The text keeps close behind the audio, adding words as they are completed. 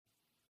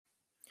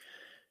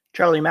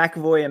Charlie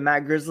McAvoy and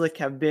Matt Grzelcyk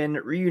have been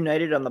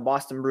reunited on the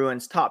Boston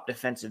Bruins' top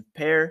defensive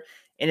pair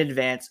in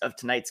advance of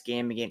tonight's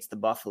game against the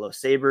Buffalo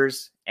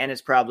Sabres, and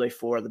it's probably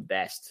for the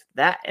best.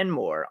 That and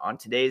more on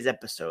today's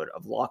episode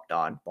of Locked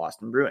On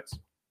Boston Bruins.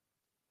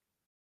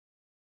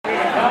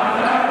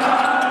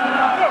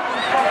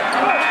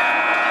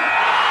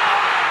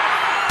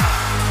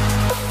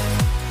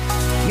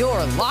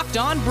 You're Locked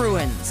On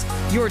Bruins,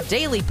 your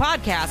daily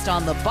podcast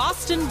on the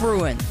Boston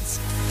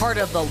Bruins. Part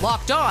of the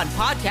Locked On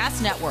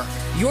Podcast Network,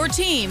 your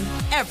team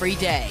every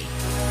day.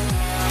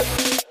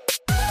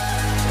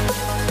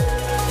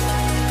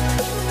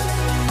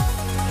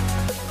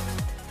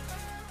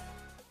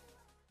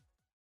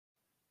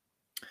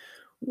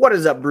 What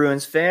is up,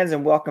 Bruins fans,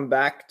 and welcome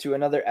back to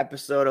another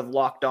episode of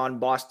Locked On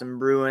Boston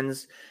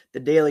Bruins, the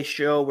daily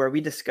show where we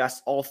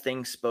discuss all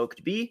things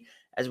Spoked B,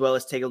 as well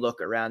as take a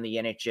look around the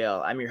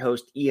NHL. I'm your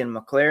host, Ian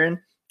McLaren,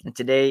 and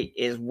today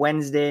is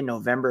Wednesday,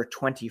 November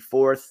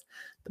 24th.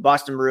 The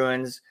Boston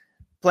Bruins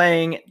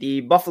playing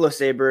the Buffalo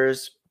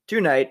Sabres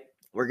tonight.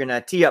 We're going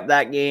to tee up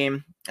that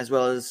game as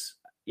well as,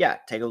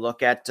 take a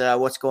look at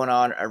what's going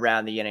on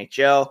around the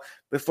NHL.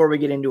 Before we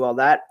get into all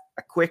that,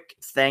 a quick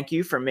thank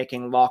you for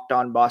making Locked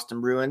On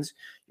Boston Bruins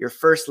your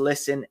first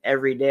listen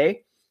every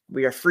day.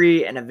 We are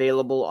free and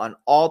available on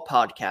all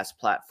podcast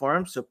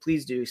platforms, so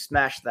please do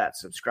smash that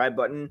subscribe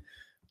button.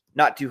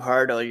 Not too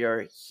hard, or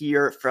you'll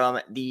hear from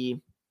the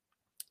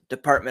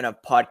Department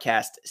of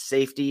Podcast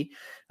Safety.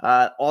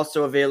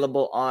 Also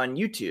available on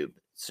YouTube,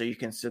 so you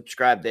can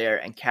subscribe there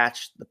and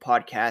catch the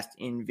podcast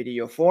in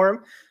video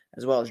form,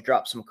 as well as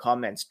drop some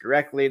comments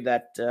directly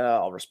that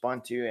I'll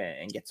respond to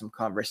and get some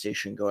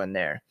conversation going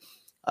there.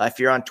 If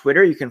you're on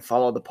Twitter, you can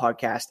follow the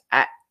podcast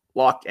at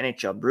Locked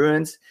NHL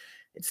Bruins.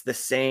 It's the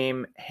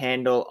same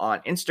handle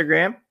on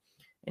Instagram,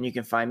 and you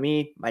can find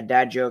me, my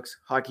dad jokes,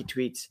 hockey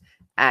tweets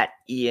at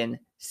Ian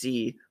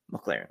C.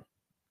 McLaren.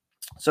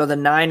 So the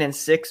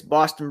 9-6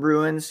 Boston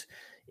Bruins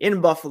in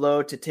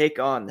Buffalo to take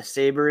on the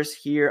Sabres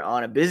here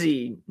on a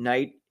busy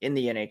night in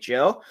the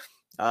NHL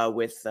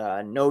with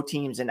no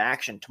teams in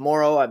action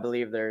tomorrow. I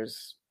believe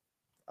there's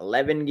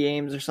 11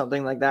 games or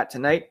something like that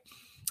tonight.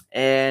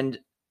 And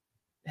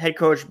head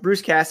coach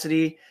Bruce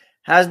Cassidy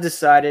has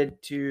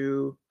decided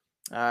to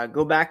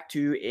go back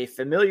to a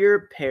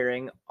familiar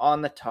pairing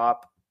on the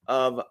top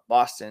of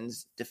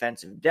Boston's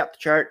defensive depth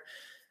chart.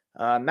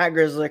 Matt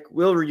Grzelcyk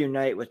will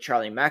reunite with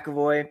Charlie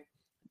McAvoy.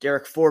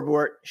 Derek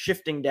Forbort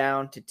shifting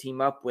down to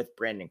team up with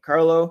Brandon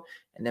Carlo,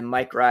 and then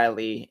Mike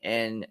Riley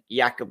and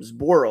Jakub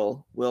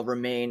Zboril will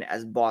remain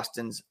as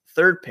Boston's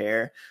third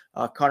pair.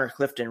 Connor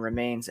Clifton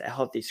remains a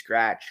healthy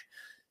scratch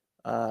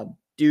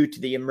due to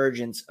the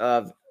emergence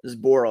of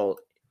Zboril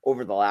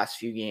over the last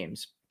few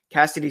games.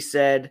 Cassidy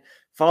said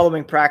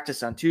following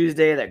practice on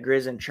Tuesday that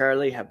Grizz and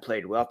Charlie have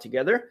played well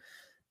together.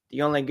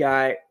 The only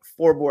guy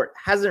Forbort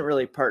hasn't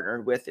really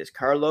partnered with is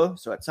Carlo,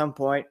 so at some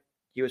point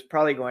he was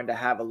probably going to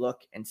have a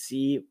look and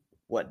see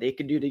what they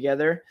could do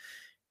together.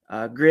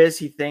 Grizz,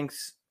 he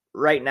thinks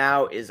right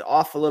now, is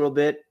off a little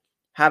bit.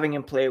 Having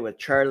him play with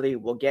Charlie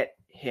will get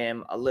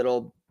him a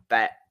little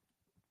back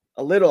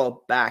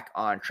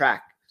on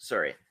track.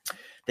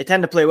 They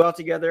tend to play well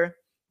together.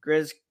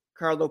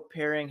 Grizz-Carlo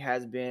pairing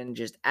has been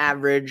just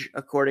average,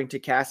 according to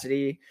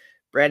Cassidy.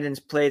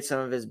 Brandon's played some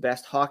of his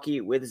best hockey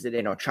with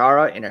Zdeno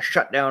Chara in a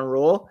shutdown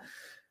role.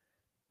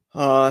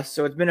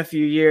 So it's been a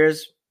few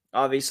years,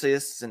 obviously,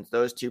 since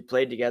those two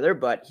played together,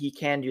 but he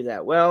can do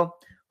that well.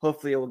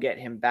 Hopefully it will get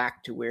him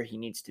back to where he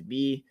needs to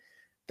be.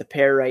 The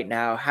pair right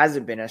now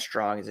hasn't been as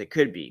strong as it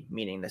could be,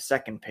 meaning the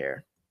second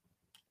pair.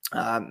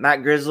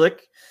 Matt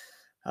Grzelcyk,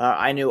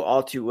 I knew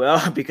all too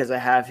well because I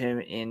have him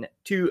in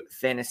 2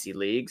 fantasy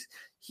leagues.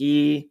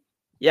 He,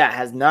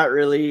 has not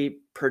really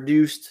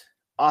produced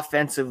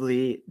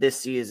offensively this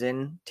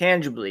season,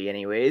 tangibly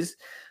anyways.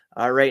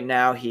 Right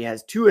now he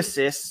has 2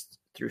 assists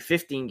through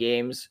 15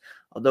 games,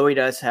 although he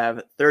does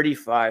have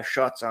 35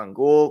 shots on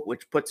goal,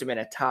 which puts him in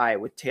a tie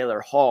with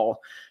Taylor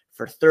Hall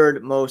for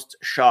third most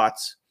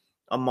shots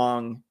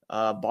among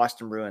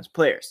Boston Bruins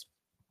players.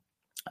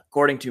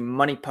 According to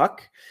Money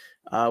Puck,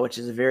 which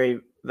is a very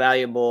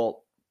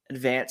valuable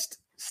advanced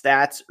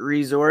stats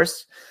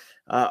resource,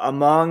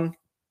 among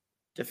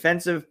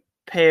defensive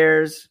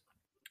pairs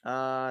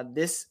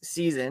this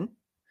season,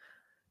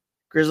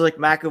 Grzelcyk,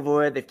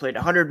 McAvoy, they've played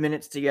 100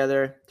 minutes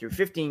together through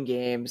 15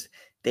 games.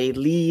 They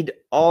lead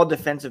all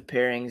defensive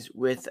pairings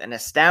with an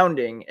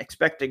astounding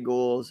expected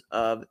goals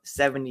of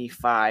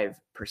 75%.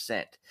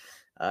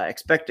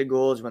 Expected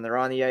goals when they're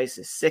on the ice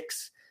is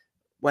 6.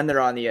 When they're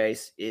on the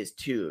ice is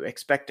 2.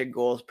 Expected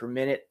goals per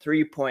minute,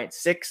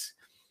 3.6,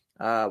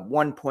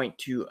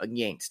 1.2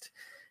 against.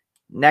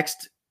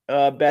 Next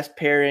best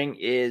pairing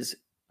is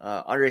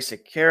Andrej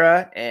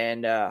Sekera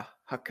and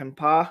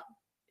Hakanpää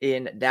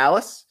in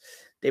Dallas.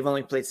 They've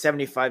only played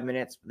 75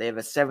 minutes. They have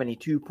a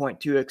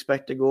 72.2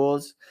 expected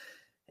goals.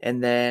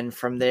 And then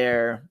from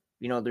there,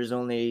 there's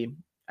only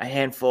a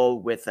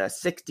handful with a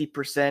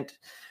 60%.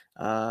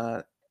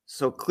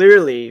 So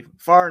clearly,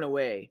 far and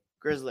away,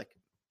 Grzelcyk,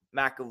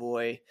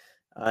 McAvoy,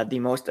 the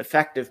most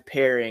effective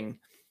pairing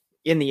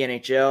in the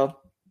NHL.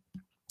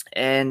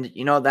 And,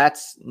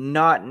 that's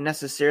not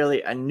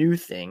necessarily a new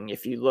thing.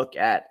 If you look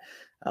at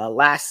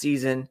last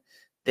season,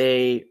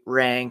 they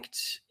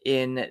ranked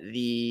in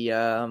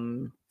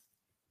the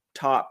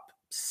top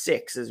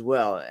 6 as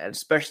well, and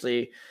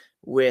especially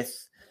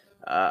with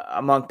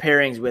among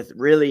pairings with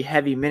really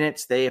heavy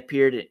minutes. They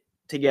appeared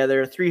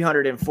together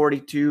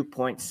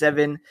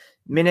 342.7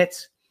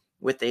 minutes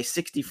with a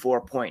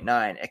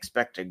 64.9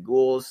 expected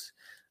goals,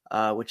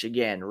 which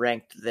again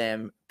ranked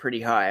them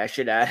pretty high. I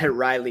should add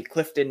Riley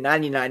Clifton,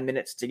 99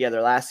 minutes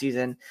together last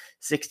season,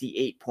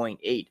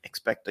 68.8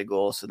 expected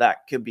goals. So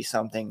that could be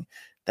something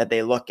that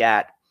they look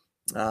at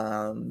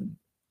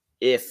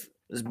if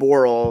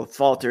Zboril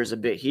falters a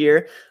bit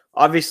here.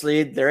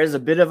 Obviously, there is a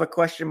bit of a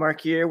question mark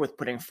here with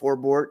putting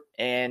Forbort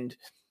and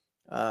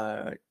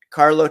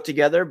Carlo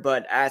together,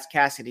 but as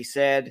Cassidy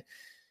said,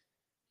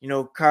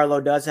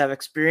 Carlo does have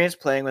experience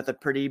playing with a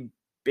pretty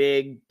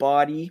big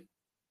body.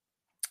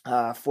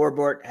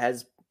 Forbort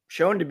has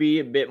shown to be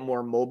a bit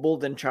more mobile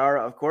than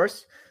Chara, of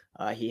course.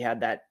 He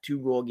had that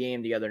 2-goal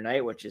game the other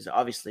night, which is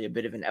obviously a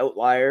bit of an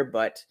outlier,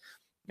 but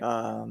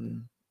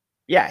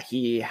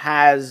he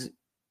has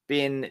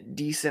been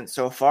decent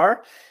so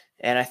far.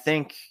 And I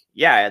think,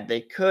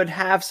 they could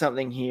have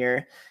something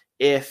here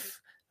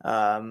if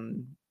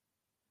Forbort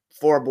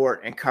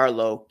and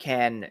Carlo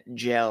can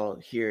gel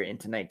here in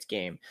tonight's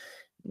game.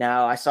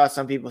 Now, I saw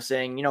some people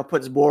saying,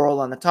 put Zboril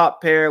on the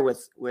top pair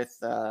with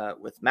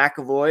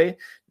McAvoy.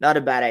 Not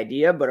a bad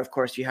idea, but of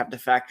course you have to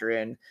factor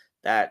in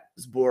that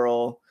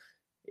Zboril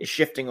is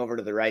shifting over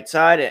to the right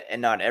side,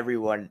 and not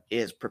everyone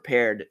is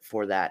prepared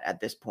for that at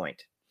this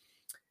point.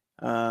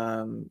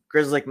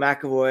 Grzelcyk,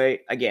 McAvoy,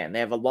 again, they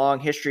have a long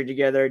history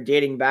together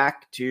dating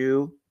back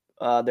to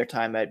their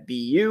time at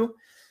BU,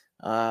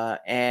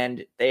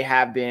 and they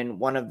have been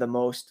one of the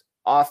most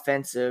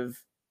offensively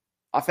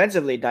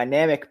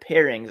dynamic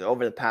pairings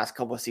over the past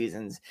couple of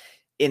seasons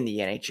in the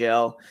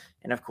NHL.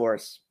 And of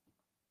course,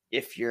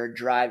 if you're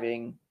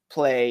driving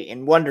play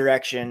in one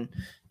direction,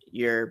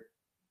 you're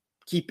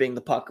keeping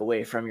the puck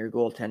away from your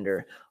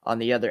goaltender on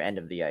the other end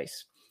of the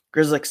ice.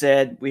 Grzelcyk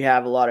said, we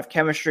have a lot of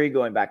chemistry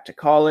going back to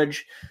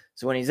college.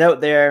 So when he's out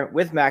there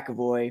with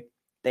McAvoy,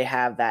 they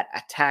have that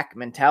attack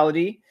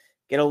mentality,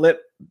 get a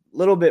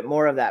little bit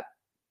more of that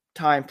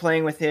time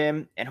playing with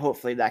him, and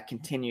hopefully that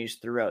continues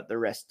throughout the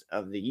rest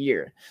of the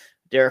year.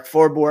 Derek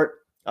Forbort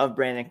of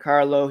Brandon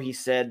Carlo, he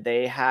said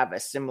they have a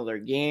similar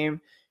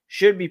game.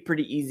 Should be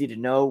pretty easy to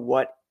know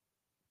what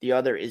the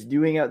other is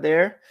doing out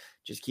there.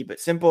 Just keep it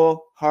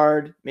simple,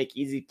 hard, make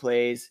easy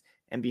plays,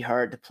 and be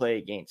hard to play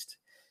against.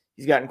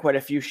 He's gotten quite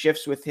a few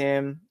shifts with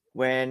him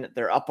when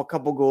they're up a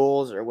couple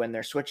goals or when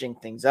they're switching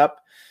things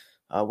up,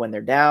 when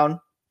they're down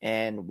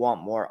and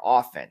want more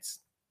offense.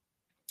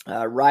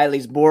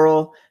 Riley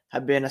Zboril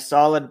have been a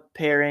solid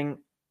pairing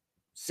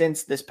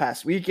since this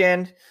past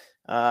weekend.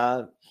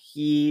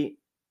 Cassidy,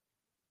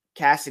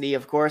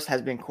 of course,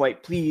 has been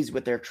quite pleased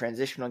with their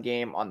transitional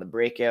game on the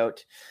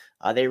breakout.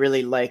 They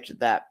really liked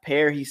that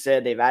pair. He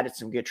said they've added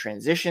some good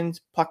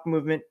transitions, puck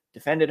movement,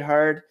 defended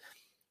hard.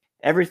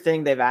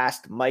 Everything they've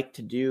asked Mike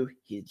to do,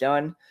 he's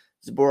done.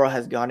 Zboril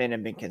has gone in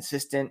and been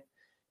consistent.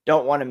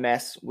 Don't want to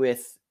mess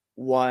with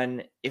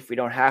one if we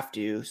don't have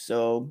to.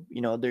 So,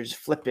 there's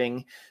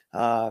flipping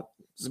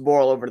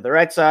Zboril over to the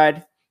right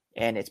side,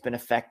 and it's been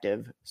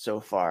effective so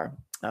far.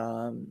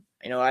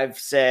 I've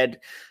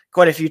said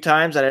quite a few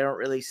times that I don't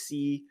really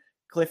see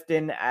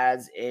Clifton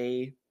as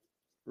a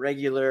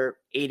regular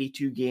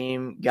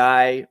 82-game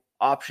guy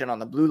option on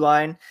the blue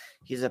line.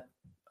 He's a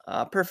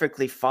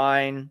perfectly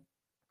fine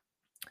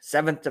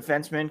 7th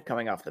defenseman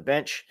coming off the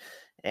bench.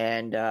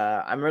 And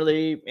I'm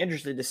really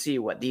interested to see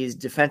what these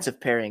defensive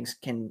pairings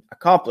can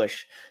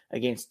accomplish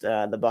against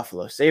the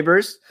Buffalo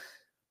Sabres.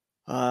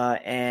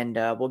 And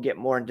we'll get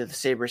more into the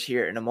Sabres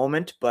here in a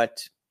moment.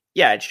 But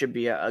it should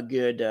be a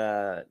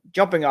good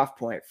jumping off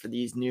point for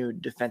these new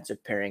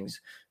defensive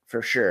pairings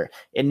for sure.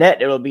 In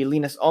net, it'll be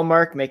Linus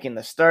Ullmark making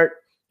the start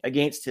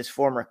against his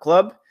former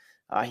club.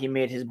 He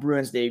made his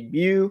Bruins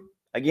debut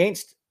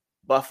against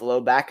Buffalo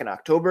back in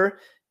October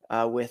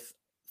with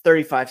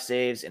 35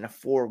 saves and a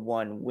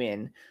 4-1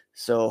 win.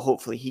 So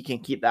hopefully he can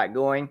keep that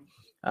going.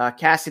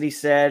 Cassidy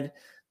said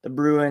the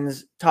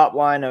Bruins top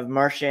line of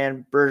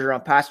Marchand,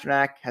 Bergeron,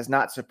 Pastrnak has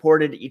not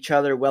supported each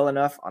other well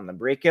enough on the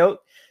breakout,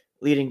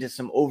 leading to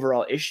some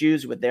overall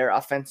issues with their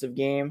offensive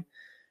game.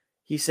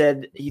 He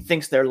said he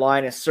thinks their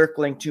line is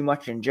circling too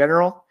much in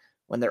general.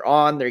 When they're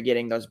on, they're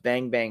getting those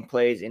bang-bang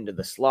plays into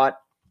the slot.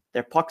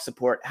 Their puck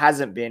support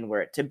hasn't been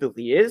where it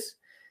typically is.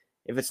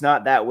 If it's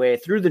not that way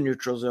through the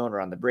neutral zone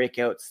or on the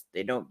breakouts,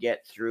 they don't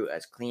get through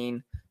as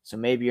clean. So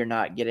maybe you're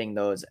not getting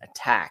those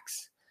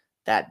attacks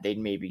that they'd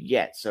maybe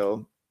get.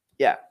 So,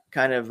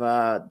 kind of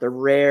the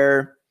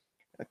rare,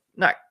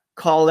 not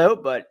call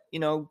out, but,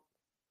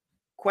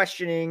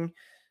 questioning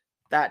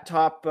that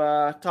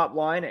top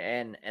line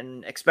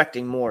and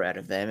expecting more out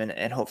of them.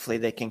 And hopefully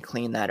they can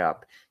clean that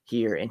up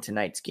here in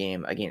tonight's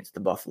game against the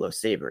Buffalo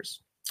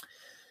Sabres.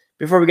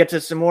 Before we get to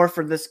some more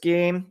for this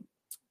game,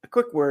 a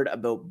quick word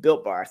about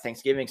Built Bar.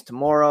 Thanksgiving's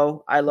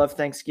tomorrow. I love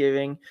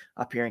Thanksgiving.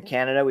 Up here in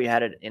Canada, we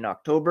had it in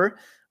October,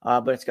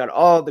 but it's got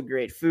all the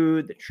great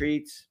food, the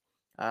treats.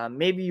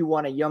 Maybe you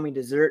want a yummy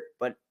dessert,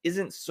 but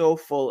isn't so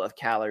full of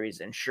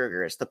calories and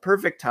sugar. It's the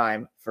perfect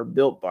time for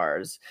Built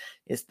Bars.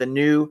 It's the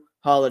new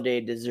holiday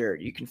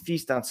dessert. You can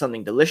feast on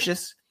something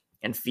delicious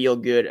and feel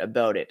good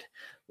about it.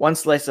 One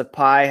slice of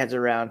pie has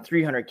around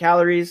 300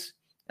 calories,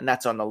 and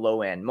that's on the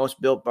low end.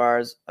 Most Built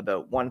Bars,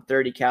 about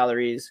 130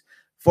 calories,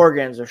 4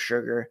 grams of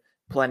sugar,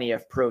 plenty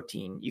of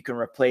protein. You can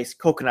replace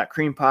coconut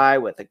cream pie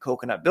with a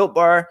coconut Built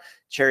Bar,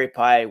 cherry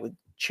pie with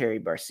cherry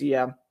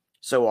barcia,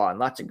 so on.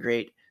 Lots of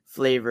great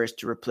flavors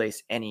to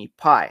replace any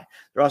pie.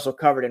 They're also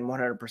covered in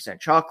 100%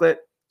 chocolate,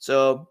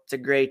 so it's a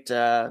great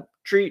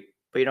treat,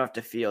 but you don't have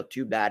to feel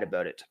too bad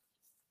about it.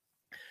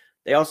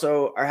 They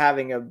also are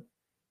having a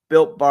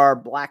Built Bar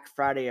Black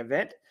Friday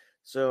event,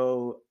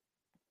 so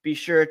be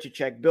sure to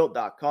check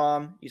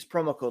built.com. Use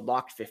promo code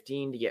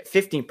LOCKED15 to get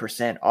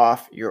 15%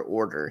 off your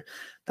order.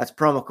 That's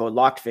promo code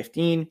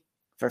LOCKED15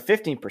 for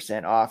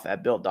 15% off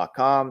at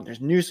built.com.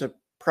 There's new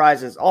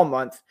surprises all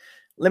month.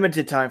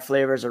 Limited time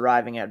flavors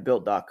arriving at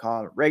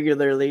built.com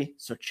regularly,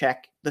 so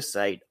check the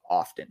site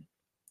often.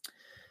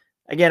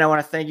 Again, I want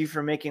to thank you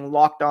for making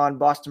Locked On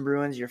Boston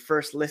Bruins your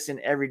first listen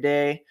every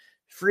day,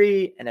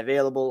 free and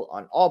available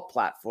on all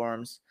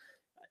platforms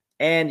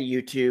and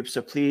YouTube.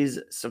 So please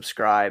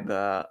subscribe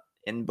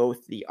in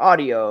both the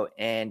audio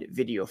and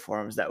video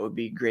forms. That would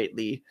be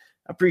greatly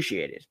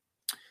appreciated.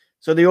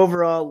 So the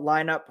overall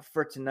lineup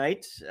for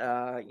tonight,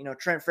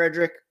 Trent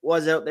Frederic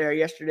was out there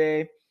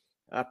yesterday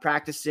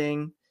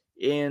practicing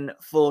in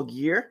full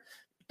gear.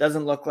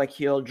 Doesn't look like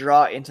he'll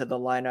draw into the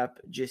lineup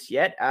just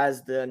yet,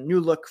 as the new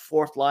look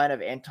fourth line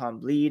of Anton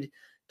Bleed,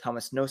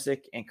 Thomas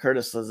Nosek, and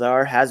Curtis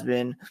Lazar has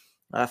been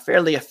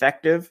fairly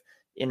effective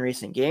in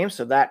recent games.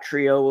 So that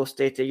trio will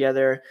stay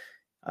together.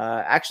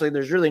 Actually,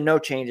 there's really no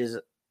changes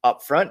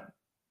up front.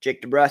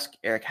 Jake DeBrusk,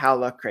 Eric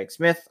Howla, Craig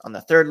Smith on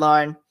the third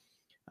line,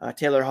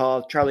 Taylor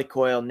Hall, Charlie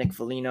Coyle, Nick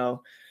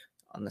Foligno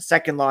on the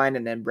second line,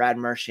 and then Brad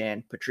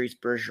Marchand, Patrice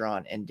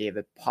Bergeron, and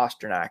David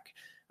Pastrnak.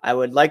 I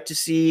would like to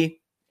see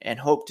and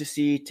hope to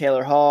see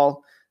Taylor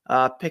Hall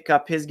pick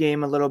up his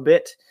game a little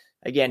bit.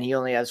 Again, he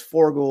only has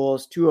 4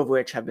 goals, 2 of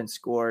which have been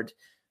scored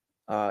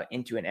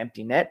into an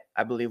empty net.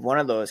 I believe one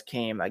of those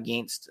came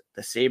against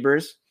the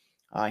Sabres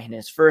in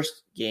his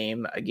first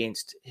game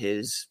against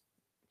his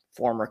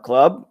former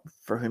club,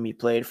 for whom he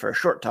played for a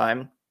short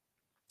time.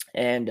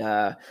 And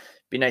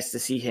be nice to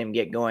see him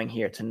get going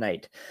here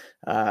tonight.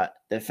 The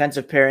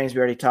defensive pairings we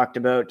already talked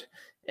about,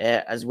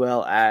 as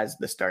well as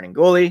the starting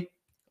goalie,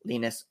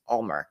 Linus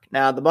Ullmark.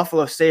 Now, the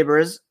Buffalo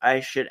Sabres,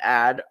 I should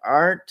add,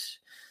 aren't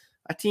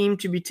a team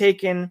to be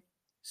taken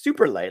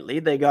super lightly.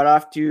 They got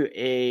off to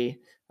a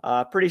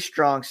pretty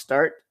strong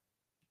start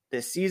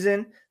this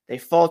season. They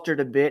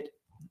faltered a bit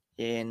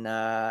in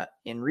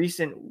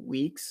recent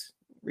weeks,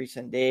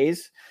 recent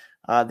days.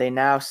 They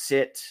now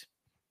sit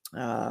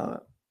in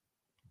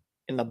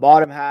the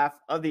bottom half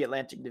of the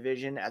Atlantic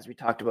Division, as we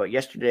talked about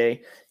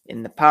yesterday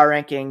in the power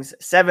rankings,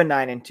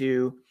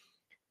 7-9-2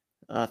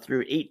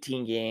 through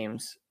 18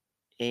 games,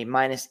 a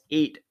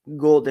 -8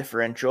 goal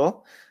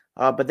differential,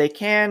 but they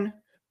can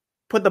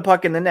put the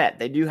puck in the net.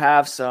 They do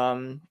have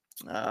some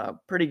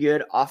pretty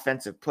good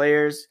offensive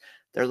players.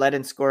 They're led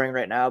in scoring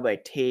right now by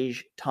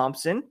Tage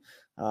Thompson.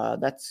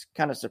 That's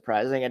kind of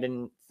surprising. I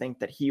didn't think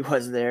that he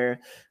was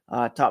their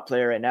top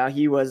player right now.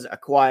 He was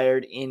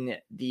acquired in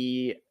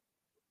the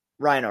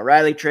Ryan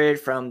O'Reilly trade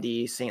from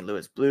the St.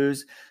 Louis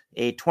Blues,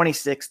 a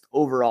 26th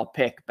overall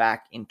pick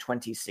back in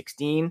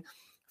 2016.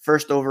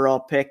 First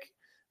overall pick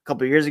a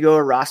couple of years ago,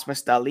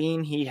 Rasmus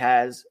Dahlin. He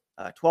has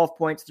 12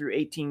 points through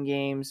 18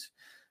 games.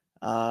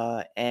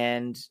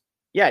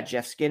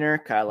 Jeff Skinner,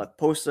 Kyle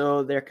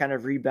Okposo, they're kind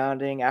of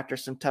rebounding after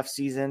some tough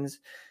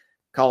seasons.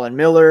 Colin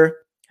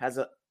Miller has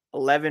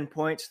 11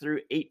 points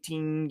through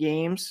 18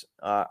 games.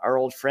 Our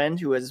old friend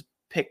who was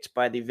picked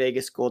by the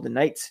Vegas Golden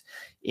Knights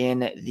in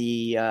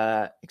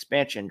the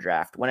expansion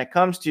draft. When it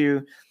comes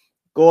to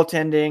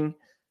goaltending,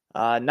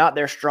 not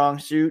their strong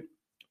suit.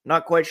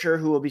 Not quite sure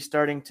who will be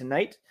starting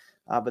tonight,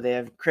 but they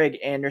have Craig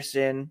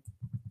Anderson,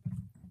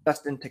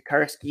 Justin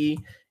Tokarski,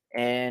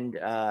 and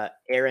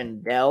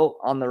Aaron Dell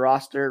on the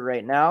roster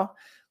right now.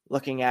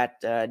 Looking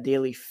at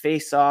daily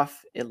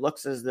face-off, it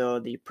looks as though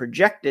the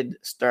projected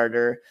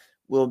starter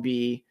will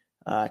be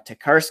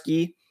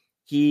Tokarski.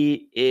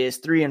 He is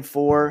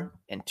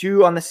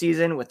 3-4-2 on the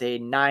season with a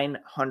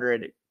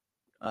 .900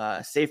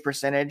 save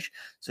percentage,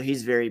 so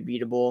he's very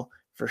beatable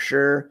for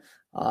sure.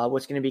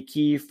 What's going to be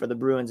key for the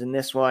Bruins in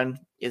this one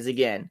is,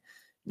 again,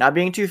 not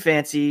being too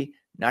fancy,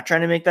 not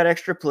trying to make that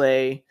extra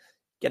play,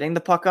 getting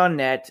the puck on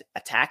net,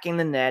 attacking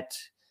the net,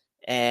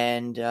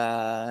 and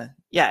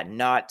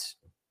not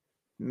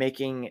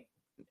making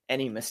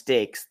any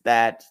mistakes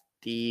that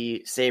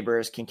the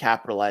Sabres can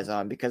capitalize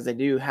on, because they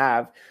do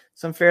have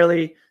some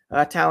fairly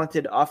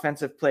talented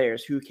offensive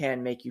players who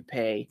can make you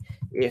pay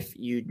if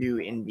you do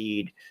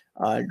indeed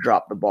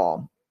drop the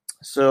ball.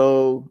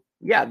 So,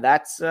 yeah,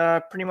 that's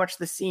pretty much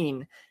the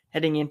scene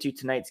heading into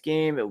tonight's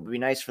game, it would be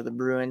nice for the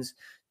Bruins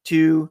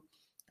to,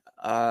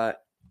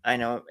 I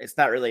know it's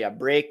not really a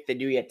break. They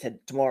do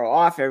get tomorrow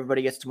off.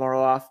 Everybody gets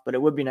tomorrow off, but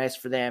it would be nice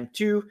for them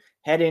to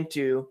head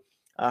into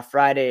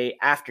Friday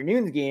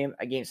afternoon's game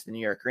against the New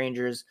York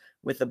Rangers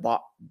with a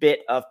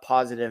bit of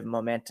positive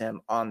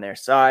momentum on their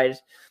side.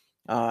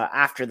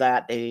 After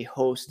that, they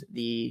host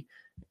the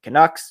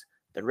Canucks,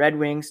 the Red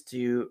Wings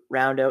to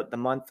round out the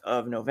month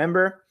of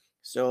November.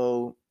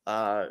 So,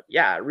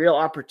 real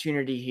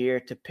opportunity here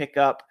to pick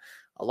up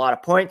a lot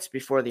of points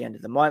before the end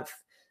of the month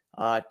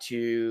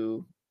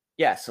to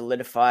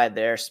solidify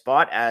their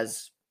spot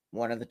as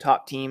one of the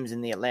top teams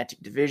in the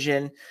Atlantic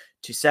Division,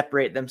 to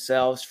separate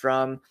themselves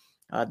from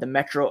the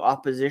Metro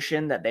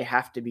opposition that they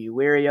have to be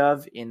wary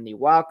of in the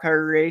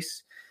wildcard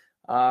race.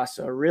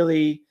 So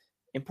really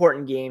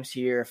important games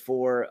here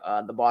for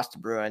the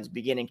Boston Bruins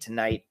beginning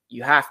tonight.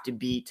 You have to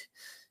beat.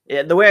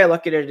 The way I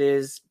look at it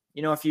is,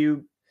 if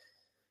you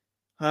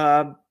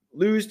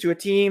lose to a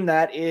team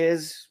that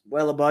is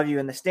well above you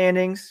in the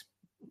standings,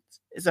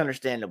 it's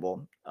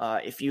understandable.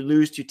 If you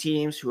lose to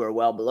teams who are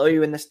well below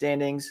you in the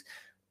standings,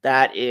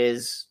 that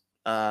is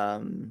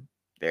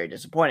very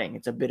disappointing.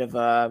 It's a bit of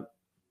a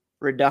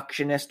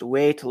reductionist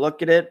way to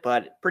look at it,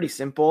 but pretty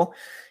simple.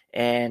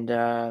 And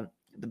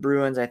the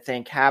Bruins, I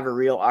think, have a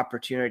real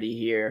opportunity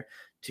here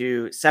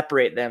to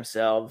separate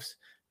themselves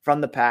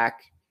from the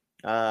pack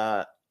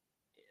of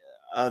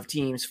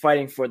teams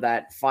fighting for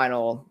that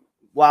final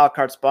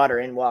wildcard spot or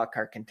in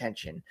wildcard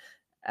contention.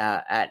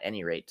 At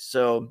any rate.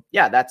 So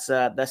that's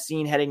the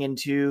scene heading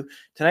into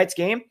tonight's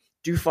game.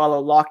 Do follow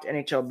Locked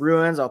NHL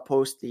Bruins. I'll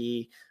post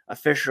the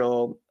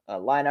official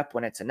lineup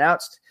when it's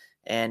announced,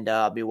 and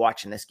I'll be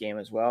watching this game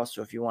as well.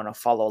 So if you want to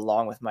follow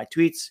along with my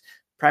tweets,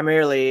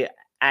 primarily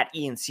at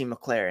Ian C.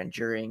 McLaren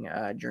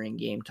during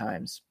game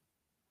times.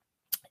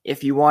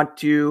 If you want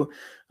to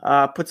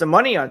put some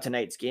money on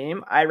tonight's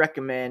game, I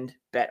recommend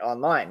Bet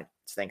Online.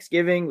 It's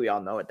Thanksgiving. We all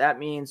know what that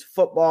means.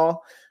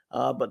 Football.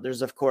 But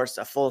there's, of course,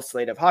 a full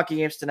slate of hockey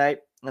games tonight,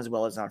 as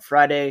well as on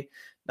Friday.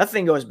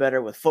 Nothing goes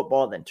better with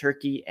football than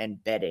turkey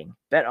and betting.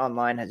 Bet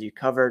Online has you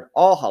covered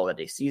all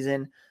holiday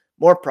season.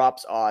 More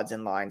props, odds,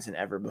 and lines than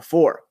ever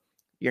before.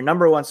 Your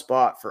number one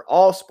spot for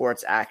all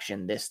sports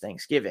action this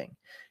Thanksgiving.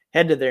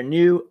 Head to their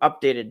new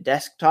updated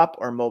desktop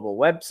or mobile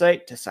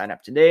website to sign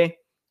up today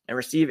and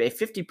receive a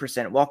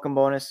 50% welcome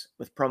bonus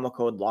with promo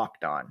code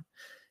LOCKEDON.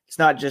 It's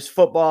not just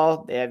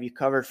football. They have you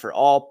covered for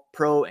all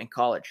pro and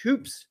college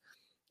hoops,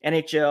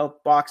 NHL,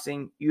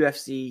 boxing,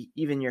 UFC,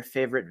 even your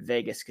favorite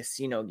Vegas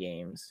casino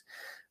games.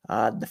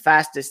 The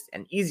fastest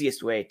and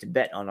easiest way to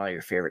bet on all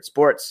your favorite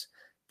sports.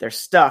 They're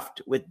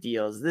stuffed with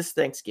deals this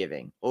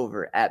Thanksgiving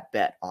over at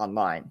Bet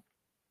Online.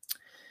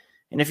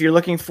 And if you're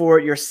looking for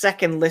your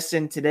second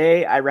listen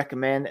today, I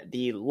recommend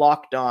the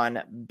Locked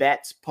On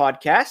Bets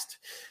podcast,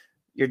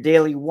 your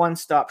daily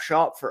one-stop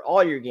shop for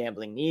all your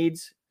gambling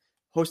needs.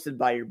 Hosted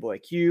by your boy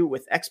Q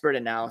with expert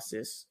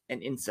analysis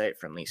and insight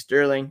from Lee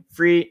Sterling,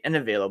 free and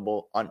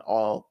available on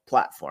all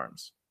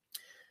platforms.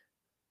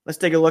 Let's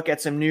take a look at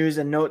some news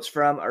and notes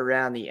from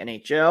around the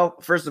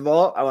NHL. First of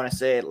all, I want to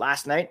say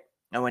last night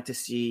I went to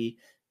see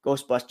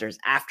Ghostbusters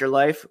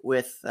Afterlife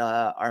with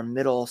our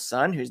middle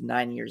son, who's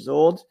 9 years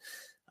old.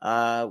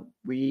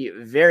 We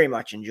very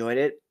much enjoyed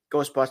it.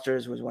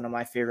 Ghostbusters was one of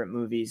my favorite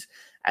movies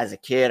as a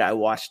kid. I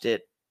watched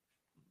it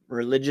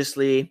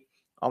religiously,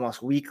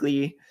 almost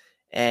weekly.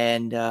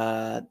 And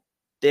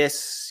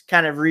this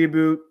kind of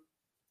reboot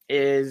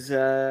is,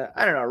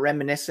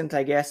 reminiscent,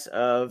 I guess,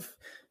 of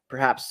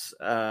perhaps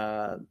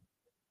the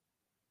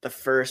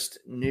first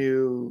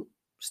new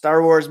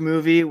Star Wars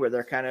movie, where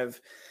they're kind of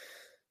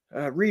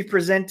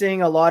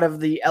representing a lot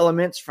of the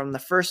elements from the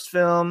first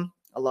film,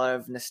 a lot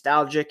of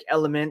nostalgic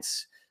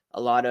elements,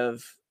 a lot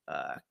of,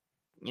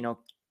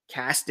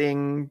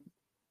 casting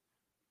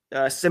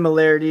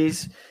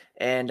similarities.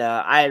 And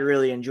I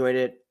really enjoyed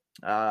it.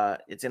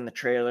 It's in the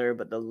trailer,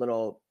 but the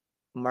little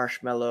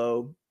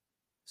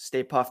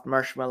Stay Puft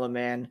Marshmallow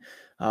Man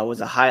was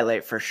a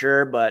highlight for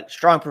sure. But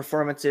strong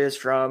performances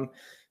from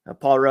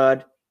Paul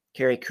Rudd,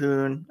 Carrie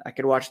Coon. I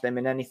could watch them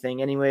in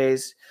anything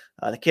anyways.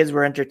 The kids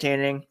were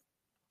entertaining.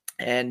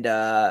 And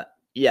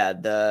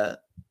the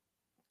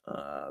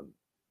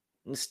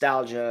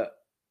nostalgia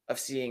of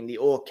seeing the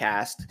old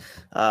cast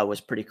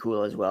was pretty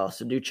cool as well.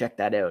 So do check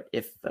that out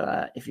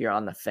if you're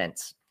on the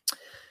fence.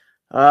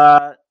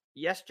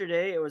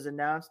 Yesterday, it was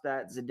announced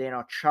that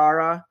Zdeno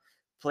Chara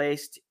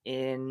placed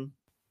in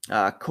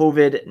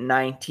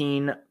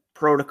COVID-19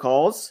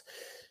 protocols.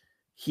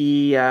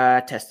 He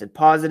tested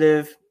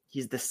positive.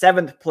 He's the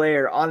seventh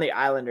player on the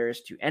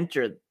Islanders to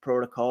enter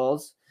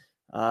protocols.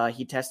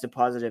 He tested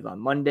positive on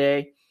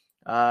Monday.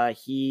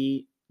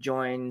 He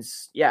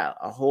joins,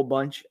 a whole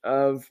bunch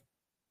of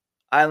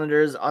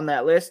Islanders on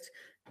that list.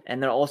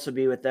 And they'll also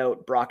be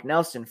without Brock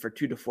Nelson for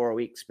 2 to 4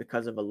 weeks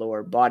because of a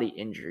lower body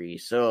injury.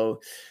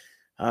 So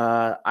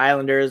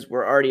Islanders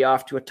were already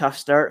off to a tough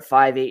start,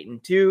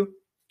 5-8-2.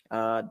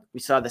 We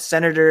saw the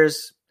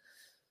Senators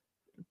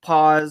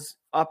pause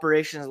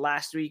operations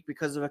last week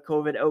because of a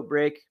COVID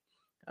outbreak.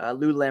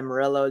 Lou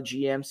Lamoriello,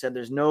 GM, said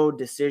there's no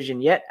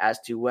decision yet as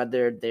to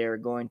whether they're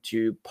going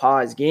to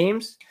pause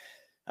games,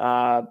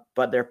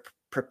 but they're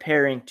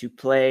preparing to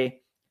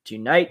play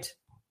tonight,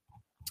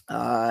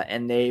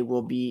 and they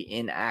will be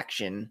in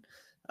action,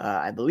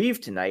 I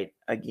believe, tonight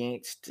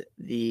against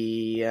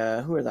the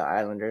who are the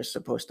Islanders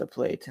supposed to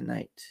play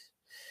tonight?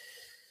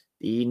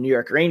 The New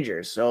York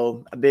Rangers.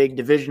 So a big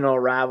divisional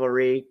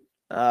rivalry,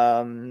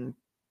 and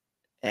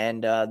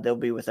they'll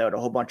be without a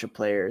whole bunch of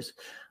players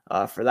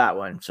for that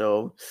one.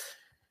 So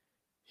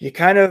it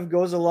kind of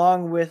goes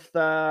along with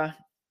the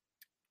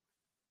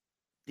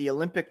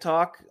Olympic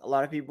talk. A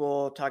lot of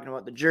people talking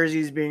about the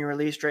jerseys being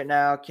released right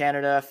now.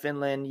 Canada,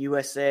 Finland,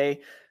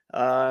 USA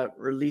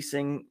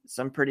releasing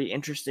some pretty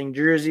interesting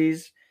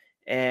jerseys.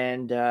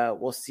 And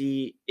we'll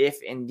see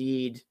if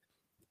indeed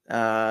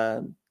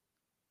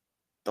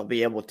they'll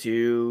be able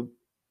to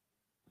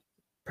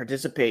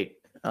participate.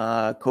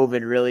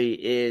 COVID really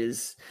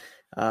is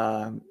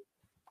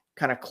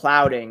kind of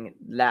clouding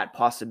that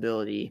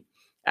possibility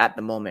at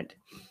the moment.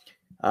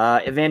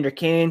 Evander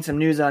Kane, some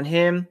news on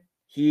him.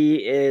 He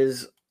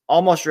is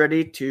almost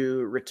ready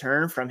to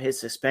return from his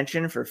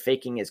suspension for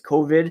faking his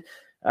COVID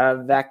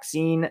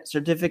vaccine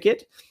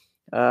certificate.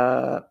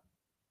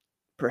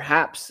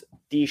 Perhaps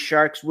the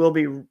Sharks will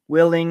be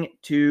willing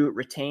to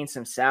retain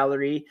some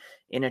salary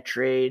in a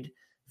trade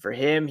for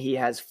him. He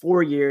has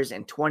 4 years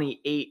and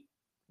 $28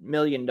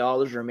 million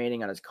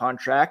remaining on his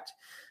contract.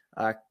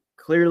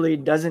 Clearly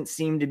doesn't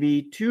seem to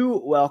be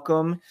too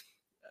welcome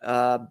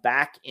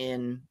back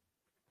in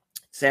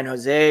San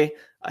Jose.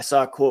 I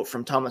saw a quote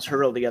from Thomas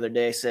Hertl the other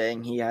day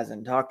saying he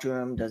hasn't talked to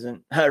him,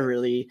 doesn't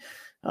really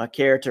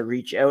care to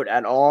reach out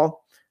at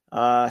all.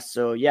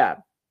 So yeah,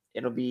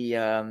 it'll be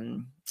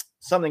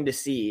something to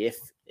see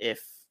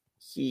if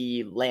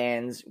he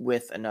lands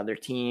with another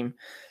team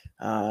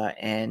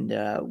and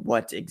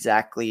what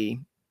exactly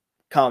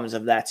comes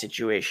of that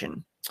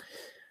situation.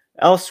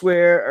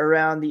 Elsewhere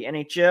around the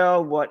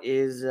NHL, what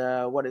is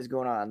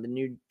going on? The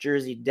New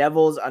Jersey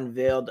Devils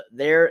unveiled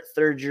their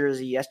third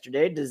jersey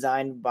yesterday,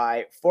 designed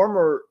by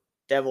former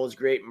Devils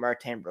great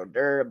Martin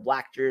Brodeur, a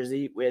black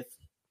jersey with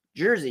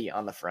jersey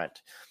on the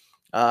front.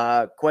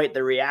 Quite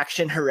the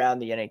reaction around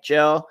the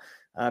NHL,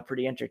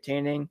 pretty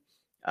entertaining.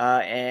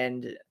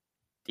 And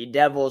the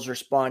Devils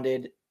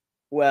responded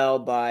well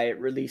by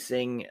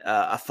releasing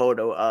a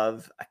photo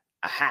of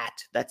a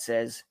hat that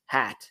says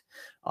 "hat"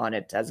 on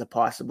it as a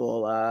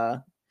possible,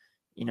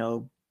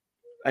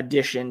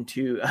 addition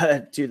to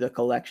the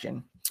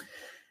collection.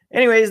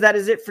 Anyways, that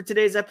is it for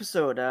today's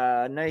episode.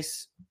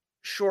 Nice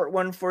short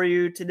one for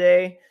you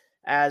today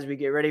as we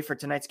get ready for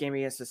tonight's game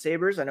against the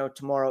Sabres. I know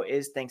tomorrow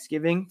is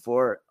Thanksgiving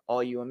for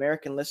all you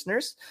American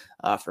listeners.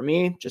 For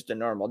me, just a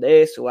normal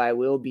day, so I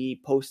will be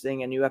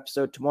posting a new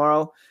episode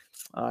tomorrow.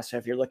 So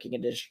if you're looking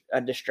at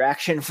a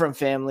distraction from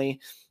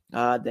family,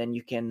 then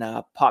you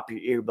can pop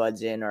your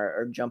earbuds in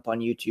or jump on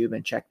YouTube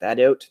and check that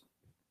out.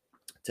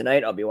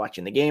 Tonight, I'll be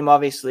watching the game,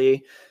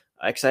 obviously.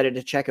 Excited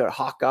to check out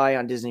Hawkeye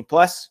on Disney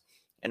Plus,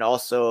 and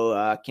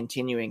also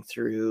continuing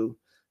through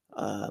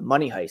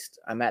Money Heist.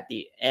 I'm at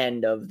the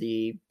end of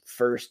the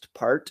first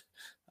part,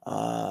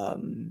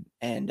 and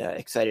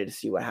excited to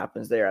see what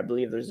happens there. I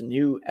believe there's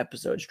new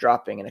episodes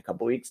dropping in a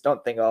couple weeks.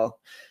 Don't think I'll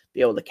be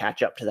able to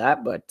catch up to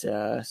that,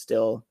 but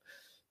still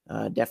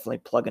definitely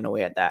plugging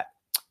away at that.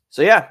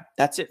 So yeah,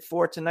 that's it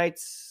for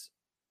tonight's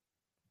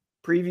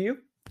preview.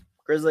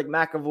 Grzelcyk,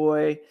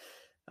 McAvoy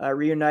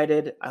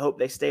reunited. I hope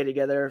they stay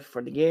together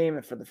for the game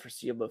and for the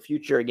foreseeable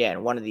future.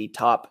 Again, one of the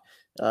top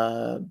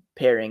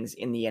pairings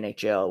in the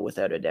NHL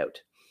without a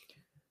doubt.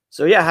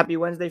 So yeah, happy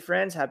Wednesday,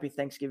 friends. Happy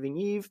Thanksgiving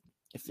Eve.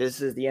 If this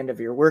is the end of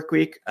your work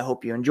week, I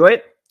hope you enjoy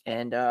it.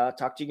 And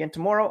talk to you again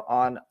tomorrow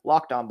on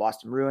Locked On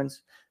Boston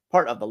Bruins,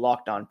 part of the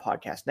Locked On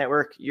Podcast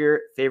Network, your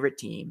favorite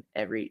team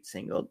every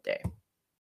single day.